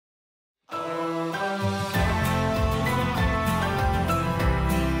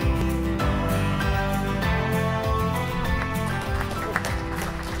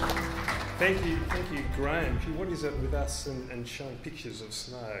Thank you, Graham. Gee, what is it with us and showing pictures of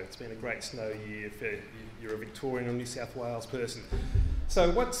snow? It's been a great snow year if you're a Victorian or New South Wales person. So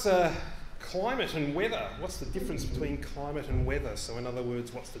what's climate and weather? What's the difference between climate and weather? So in other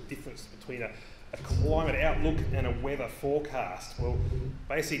words, what's the difference between a climate outlook and a weather forecast? Well,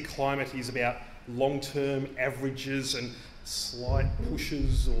 basically climate is about long-term averages and slight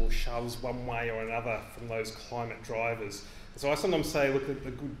pushes or shoves one way or another from those climate drivers. So I sometimes say, look, a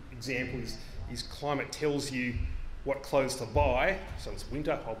good example is climate tells you what clothes to buy. So it's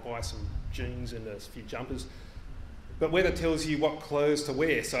winter, I'll buy some jeans and a few jumpers. But weather tells you what clothes to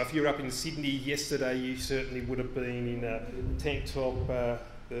wear. So if you're up in Sydney yesterday, you certainly would have been in a tank top, the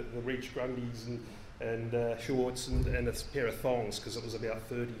Reach Grundies and shorts and a pair of thongs, because it was about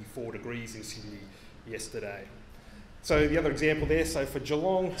 34 degrees in Sydney yesterday. So the other example there, so for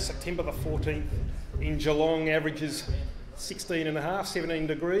Geelong, September the 14th, in Geelong averages 17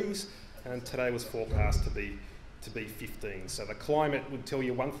 degrees, and today was forecast to be 15. So the climate would tell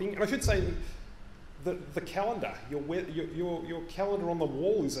you one thing, and I should say the calendar, your calendar on the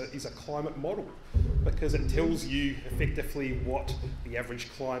wall is a climate model, because it tells you effectively what the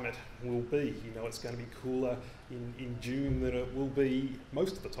average climate will be. You know, it's going to be cooler in June than it will be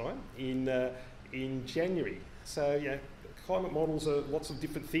most of the time in January. So yeah, climate models are lots of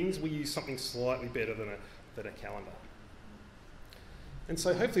different things. We use something slightly better than a calendar. And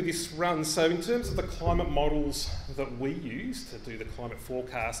so hopefully this runs. So in terms of the climate models that we use to do the climate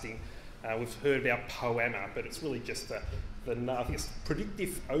forecasting, we've heard about POAMA, but it's really just I think it's the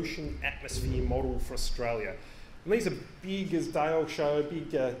Predictive Ocean Atmosphere Model for Australia. And these are big, as Dale showed,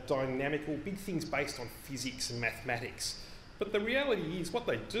 big dynamical, big things based on physics and mathematics. But the reality is what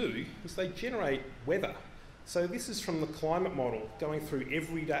they do is they generate weather. So this is from the climate model going through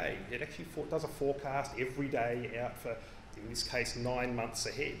every day. It actually does a forecast every day out for, in this case, 9 months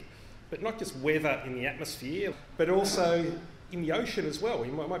ahead. But not just weather in the atmosphere, but also in the ocean as well.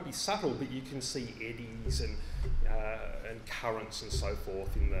 It might be subtle, but you can see eddies and currents and so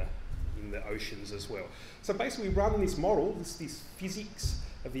forth in the oceans as well. So basically we run this model, this physics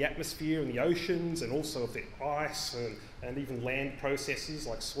of the atmosphere and the oceans, and also of the ice and even land processes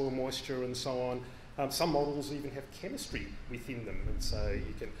like soil moisture and so on. Some models even have chemistry within them, and so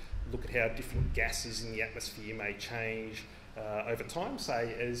you can look at how different gases in the atmosphere may change over time,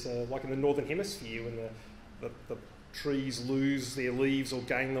 say as like in the northern hemisphere when the trees lose their leaves or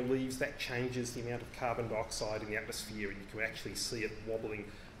gain the leaves, that changes the amount of carbon dioxide in the atmosphere, and you can actually see it wobbling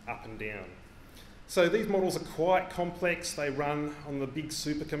up and down. So these models are quite complex. They run on the big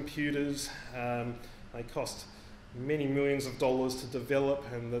supercomputers. They cost many millions of dollars to develop,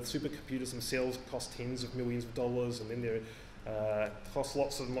 and the supercomputers themselves cost tens of millions of dollars, and then they cost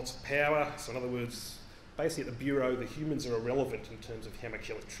lots and lots of power. So in other words, basically at the Bureau, the humans are irrelevant in terms of how much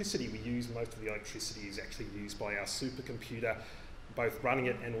electricity we use. Most of the electricity is actually used by our supercomputer, both running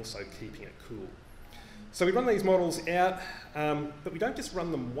it and also keeping it cool. So we run these models out, but we don't just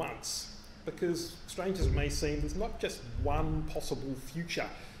run them once, because strange as it may seem, there's not just one possible future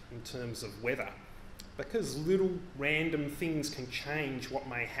in terms of weather. Because little random things can change what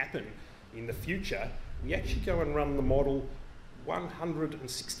may happen in the future, we actually go and run the model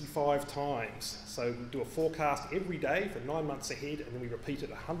 165 times. So we do a forecast every day for 9 months ahead, and then we repeat it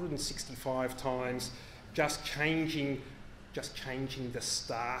 165 times, just changing the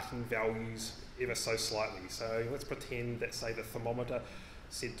starting values ever so slightly. So let's pretend that, say, the thermometer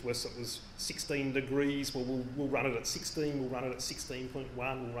said to us it was 16 degrees, well, we'll run it at 16, we'll run it at 16.1,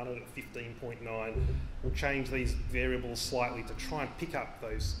 we'll run it at 15.9. We'll change these variables slightly to try and pick up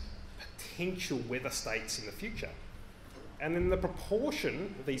those potential weather states in the future. And then the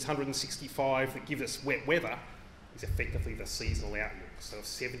proportion of these 165 that give us wet weather is effectively the seasonal outlook. So if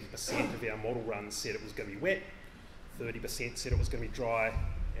 70% of our model runs said it was going to be wet, 30% said it was going to be dry,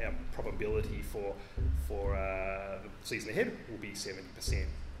 our probability for the season ahead will be 70%.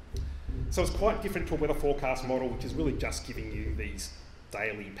 So it's quite different to a weather forecast model, which is really just giving you these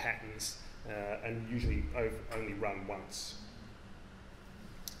daily patterns and usually only run once.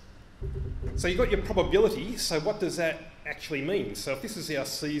 So you've got your probability. So what does that actually mean? So if this is our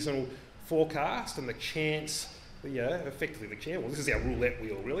seasonal forecast and the chance, effectively the chance, well, this is our roulette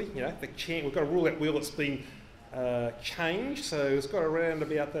wheel really, we've got a roulette wheel that's been changed, so it's got around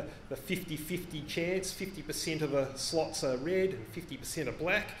about the 50-50 chance. 50% of the slots are red and 50% are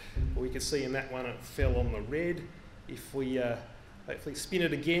black. Well, we can see in that one it fell on the red. If we hopefully spin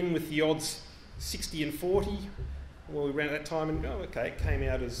it again with the odds 60 and 40, well, we ran at that time and okay, it came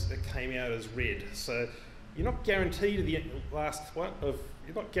out as red. So you're not guaranteed of the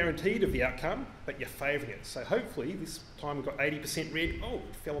you're not guaranteed of the outcome, but you're favouring it. So hopefully this time we've got 80% red. Oh,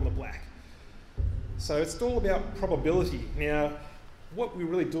 it fell on the black. So it's all about probability. Now, what we're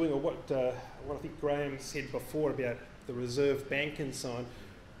really doing, or what I think Graham said before about the Reserve Bank and so on,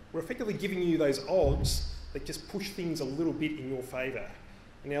 we're effectively giving you those odds that just push things a little bit in your favour.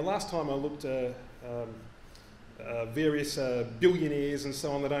 Now, last time I looked at various billionaires and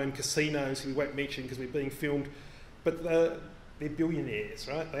so on that own casinos, who we won't mention because we're being filmed, but they're billionaires,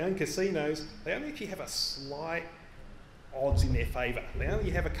 right? They own casinos. They only actually have a slight odds in their favour. They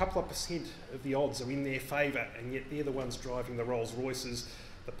only have a couple of % of the odds are in their favour, and yet they're the ones driving the Rolls Royces.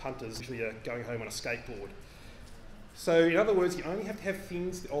 The punters usually are going home on a skateboard. So in other words, you only have to have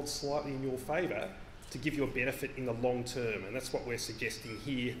things, the odds slightly in your favour, to give you a benefit in the long term. And that's what we're suggesting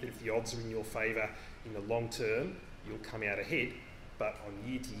here, that if the odds are in your favour in the long term, you'll come out ahead. But on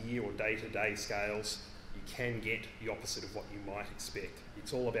year-to-year or day-to-day scales, you can get the opposite of what you might expect.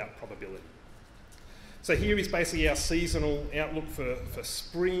 It's all about probability. So here is basically our seasonal outlook for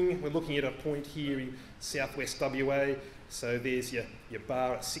spring. We're looking at a point here in southwest WA. So there's your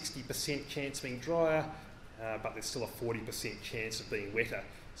bar at 60% chance of being drier, but there's still a 40% chance of being wetter.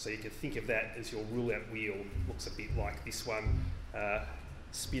 So you can think of that as your rule-out wheel. Looks a bit like this one.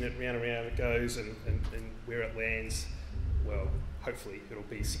 Spin it round and round it goes, and where it lands, well, hopefully it'll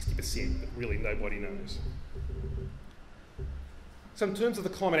be 60%, but really nobody knows. So in terms of the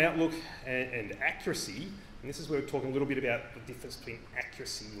climate outlook and accuracy, and this is where we're talking a little bit about the difference between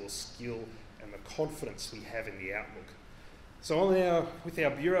accuracy or skill and the confidence we have in the outlook. So with our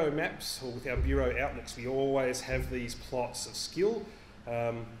Bureau maps, or with our Bureau outlooks, we always have these plots of skill.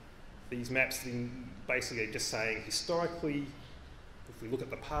 These maps basically are just saying historically, if we look at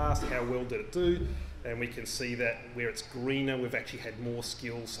the past, how well did it do? And we can see that where it's greener, we've actually had more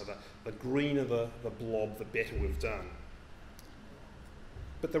skill. So the greener the blob, the better we've done.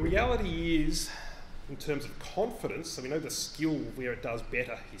 But the reality is, in terms of confidence, so we know the skill where it does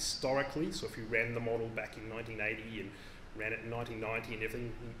better historically. So if you ran the model back in 1980 and ran it in 1990 and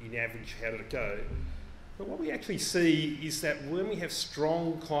everything, in average, how did it go? But what we actually see is that when we have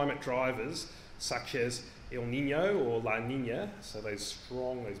strong climate drivers, such as El Nino or La Nina, so those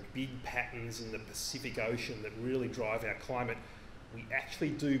big patterns in the Pacific Ocean that really drive our climate, we actually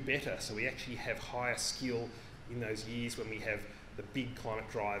do better. So we actually have higher skill in those years when we have the big climate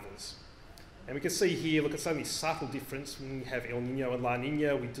drivers. And we can see here, look, it's only subtle difference. When we have El Nino and La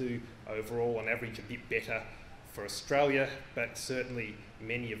Nina, we do overall on average a bit better for Australia, but certainly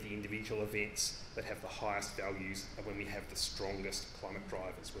many of the individual events that have the highest values are when we have the strongest climate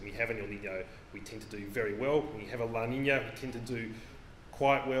drivers. When we have an El Nino, we tend to do very well. When we have a La Nina, we tend to do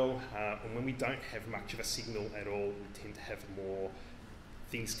quite well. And when we don't have much of a signal at all, we tend to have more,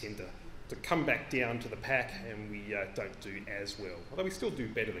 things tend to come back down to the pack, and we don't do as well, although we still do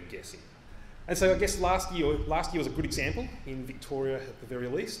better than guessing. And so I guess last year was a good example in Victoria at the very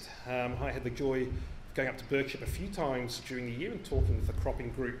least. I had the joy of going up to Berkshire a few times during the year and talking with the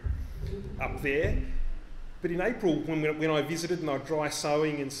cropping group up there. But in April, when I visited and I dry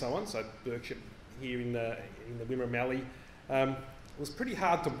sowing and so on, so Berkshire here in the Wimmera Mallee, it was pretty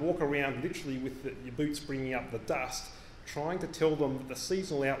hard to walk around literally with your boots bringing up the dust, trying to tell them that the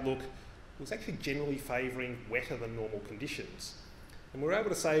seasonal outlook was actually generally favouring wetter than normal conditions. And we were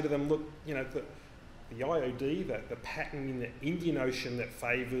able to say to them, look, you know, the IOD, the pattern in the Indian Ocean that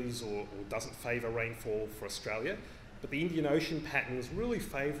favours or doesn't favour rainfall for Australia, but the Indian Ocean pattern is really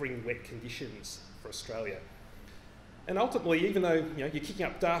favouring wet conditions for Australia. And ultimately, even though you're kicking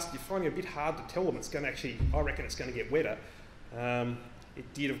up dust, you're finding it a bit hard to tell them it's going to actually, I reckon it's going to get wetter.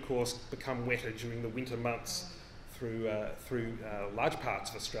 It did, of course, become wetter during the winter months through large parts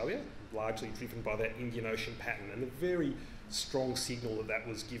of Australia, largely driven by that Indian Ocean pattern and a very strong signal that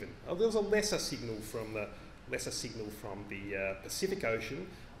was given. There was a lesser signal from the Pacific Ocean,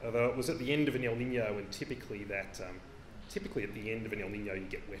 although it was at the end of an El Nino, and typically at the end of an El Nino you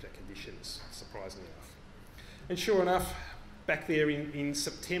get wetter conditions, surprisingly enough. And sure enough, back there in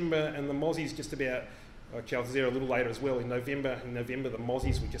September, and the mozzies just about, actually I was there a little later as well, in November the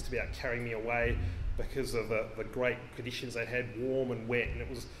mozzies were just about carrying me away because of the great conditions they had, warm and wet, and it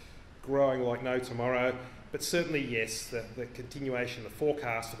was growing like no tomorrow. But certainly, yes, the continuation, the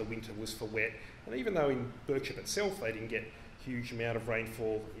forecast for the winter was for wet. And even though in Berkshire itself they didn't get a huge amount of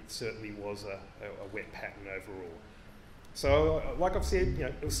rainfall, it certainly was a wet pattern overall. So, like I've said,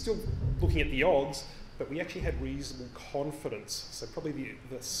 it was still looking at the odds, but we actually had reasonable confidence. So probably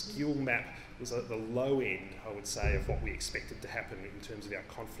the skill map was at the low end, I would say, of what we expected to happen in terms of our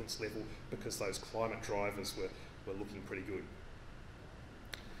confidence level, because those climate drivers were looking pretty good.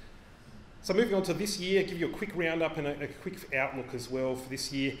 So moving on to this year, give you a quick roundup and a quick outlook as well for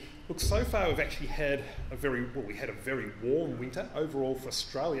this year. Look, so far we've actually had we had a very warm winter. Overall for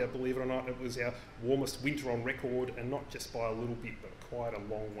Australia, believe it or not, it was our warmest winter on record, and not just by a little bit, but quite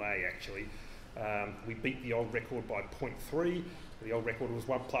a long way actually. We beat the old record by 0.3. The old record was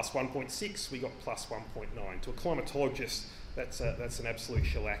plus 1.6, we got plus 1.9. To a climatologist, that's an absolute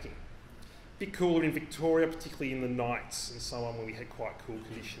shellacking. Bit cooler in Victoria, particularly in the nights and so on, when we had quite cool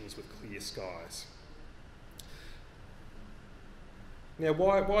conditions with clear skies. Now,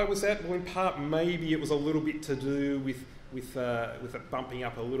 why was that? Well, in part, maybe it was a little bit to do with it bumping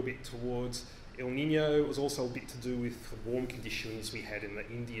up a little bit towards El Nino. It was also a bit to do with the warm conditions we had in the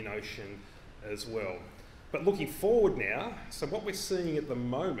Indian Ocean as well. But looking forward now, so what we're seeing at the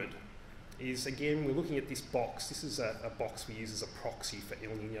moment is, again, we're looking at this box. This is a box we use as a proxy for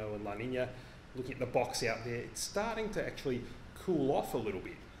El Nino and La Nina. Looking at the box out there, it's starting to actually cool off a little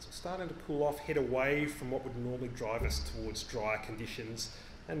bit. So it's starting to cool off, head away from what would normally drive us towards drier conditions.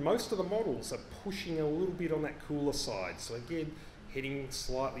 And most of the models are pushing a little bit on that cooler side. So again, heading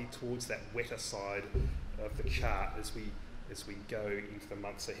slightly towards that wetter side of the chart as we go into the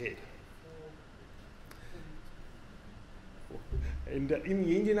months ahead. And in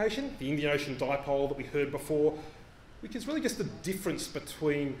the Indian Ocean Dipole that we heard before, which is really just the difference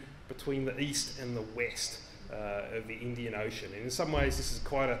between the east and the west of the Indian Ocean. And in some ways this is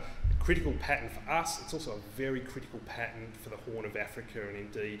quite a critical pattern for us. It's also a very critical pattern for the Horn of Africa, and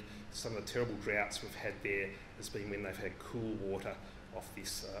indeed some of the terrible droughts we've had there has been when they've had cool water off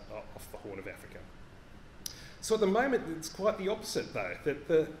the Horn of Africa. So at the moment it's quite the opposite though, that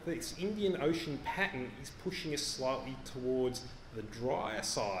this Indian Ocean pattern is pushing us slightly towards the drier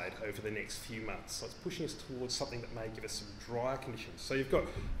side over the next few months. So it's pushing us towards something that may give us some drier conditions. So you've got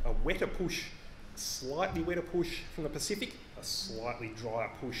a wetter push, slightly wetter push from the Pacific, a slightly drier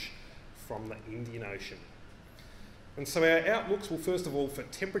push from the Indian Ocean. And so our outlooks, well, first of all, for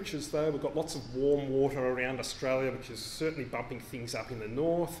temperatures though, we've got lots of warm water around Australia, which is certainly bumping things up in the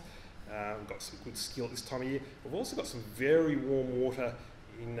north. We've got some good skill at this time of year. We've also got some very warm water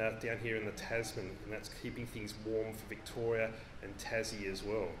down here in the Tasman, and that's keeping things warm for Victoria and Tassie as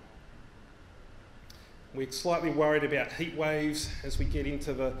well. We're slightly worried about heat waves as we get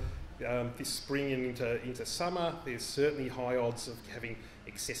into this spring and into summer. There's certainly high odds of having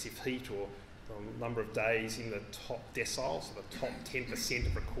excessive heat, or a number of days in the top decile, so the top 10%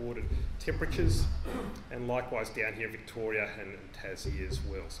 of recorded temperatures, and likewise down here in Victoria and Tassie as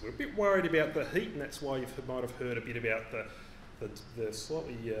well. So we're a bit worried about the heat, and that's why you might have heard a bit about the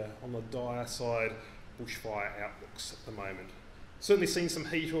slightly on the dire side bushfire outlooks at the moment. Certainly seen some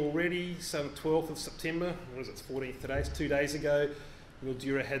heat already. So the 12th of September, what is it, it's 14th today, it's 2 days ago,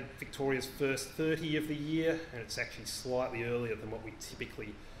 Mildura had Victoria's first 30 of the year, and it's actually slightly earlier than what we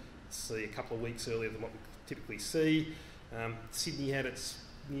typically see, a couple of weeks earlier than what we typically see. Sydney had its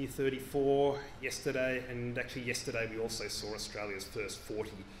near 34 yesterday, and actually yesterday we also saw Australia's first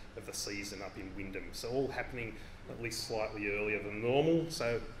 40 of the season up in Wyndham. So all happening at least slightly earlier than normal.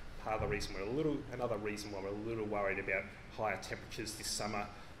 So another reason why we're a little worried about higher temperatures this summer.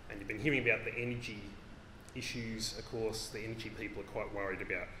 And you've been hearing about the energy issues, of course. The energy people are quite worried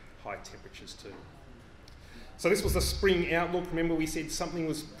about high temperatures too. So this was the spring outlook. Remember we said something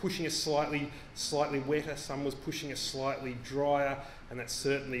was pushing us slightly wetter, some was pushing us slightly drier, and that's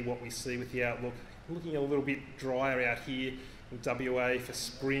certainly what we see with the outlook. Looking a little bit drier out here in WA for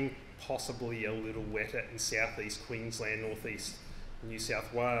spring, possibly a little wetter in southeast Queensland, northeast New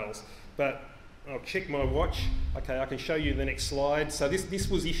South Wales. But I'll check my watch. Okay, I can show you the next slide. So this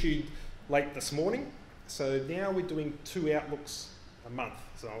was issued late this morning. So now we're doing 2 outlooks a month.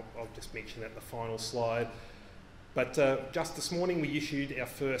 So I'll just mention that in the final slide. But just this morning we issued our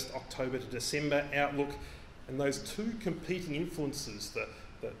first October to December outlook, and those 2 competing influences,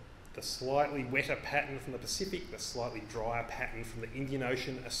 the slightly wetter pattern from the Pacific, the slightly drier pattern from the Indian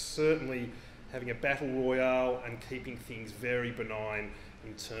Ocean, are certainly having a battle royale and keeping things very benign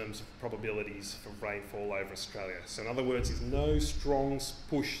in terms of probabilities for rainfall over Australia. So in other words, there's no strong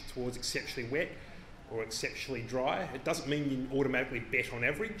push towards exceptionally wet or exceptionally dry. It doesn't mean you automatically bet on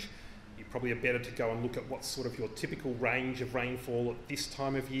average. You probably are better to go and look at what's sort of your typical range of rainfall at this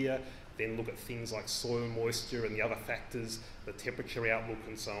time of year, then look at things like soil moisture and the other factors, the temperature outlook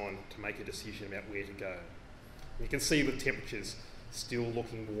and so on, to make a decision about where to go. And you can see the temperatures still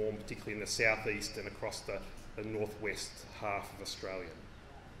looking warm, particularly in the southeast and across the northwest half of Australia.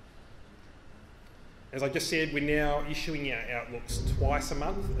 As I just said, we're now issuing our outlooks twice a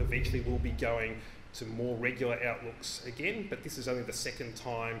month. Eventually we'll be going to more regular outlooks again, but this is only the second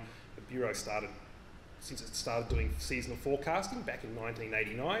time the Bureau since it started doing seasonal forecasting back in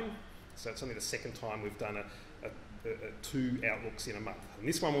 1989. So it's only the second time we've done two outlooks in a month. And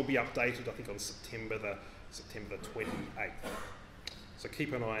this one will be updated, I think, on September the 28th. So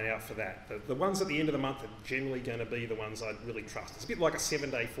keep an eye out for that. The ones at the end of the month are generally going to be the ones I'd really trust. It's a bit like a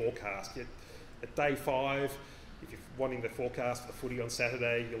 7-day forecast. At day 5, if you're wanting the forecast for the footy on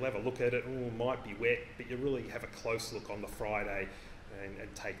Saturday, you'll have a look at it. Oh, it might be wet, but you really have a close look on the Friday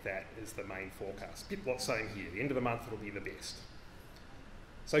and take that as the main forecast. A bit like same here. The end of the month it'll be the best.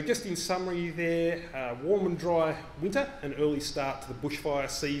 So just in summary there, warm and dry winter, an early start to the bushfire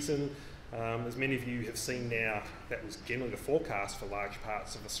season. As many of you have seen now, that was generally the forecast for large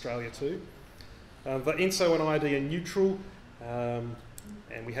parts of Australia too. The ENSO and ID are neutral,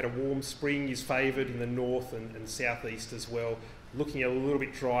 and we had a warm spring is favoured in the north and southeast as well. Looking a little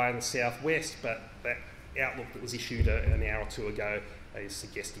bit dry in the southwest, but that outlook that was issued an hour or two ago is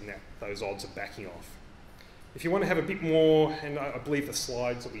suggesting that those odds are backing off. If you want to have a bit more, and I believe the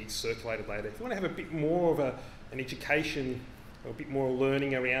slides will be circulated later, if you want to have a bit more of an education or a bit more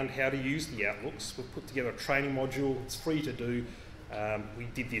learning around how to use the outlooks, we've put together a training module. It's free to do. We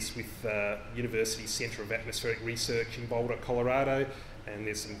did this with University Centre of Atmospheric Research in Boulder, Colorado, and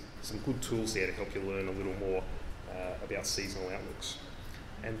there's some good tools there to help you learn a little more about seasonal outlooks.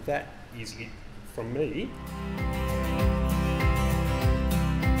 And that is it from me.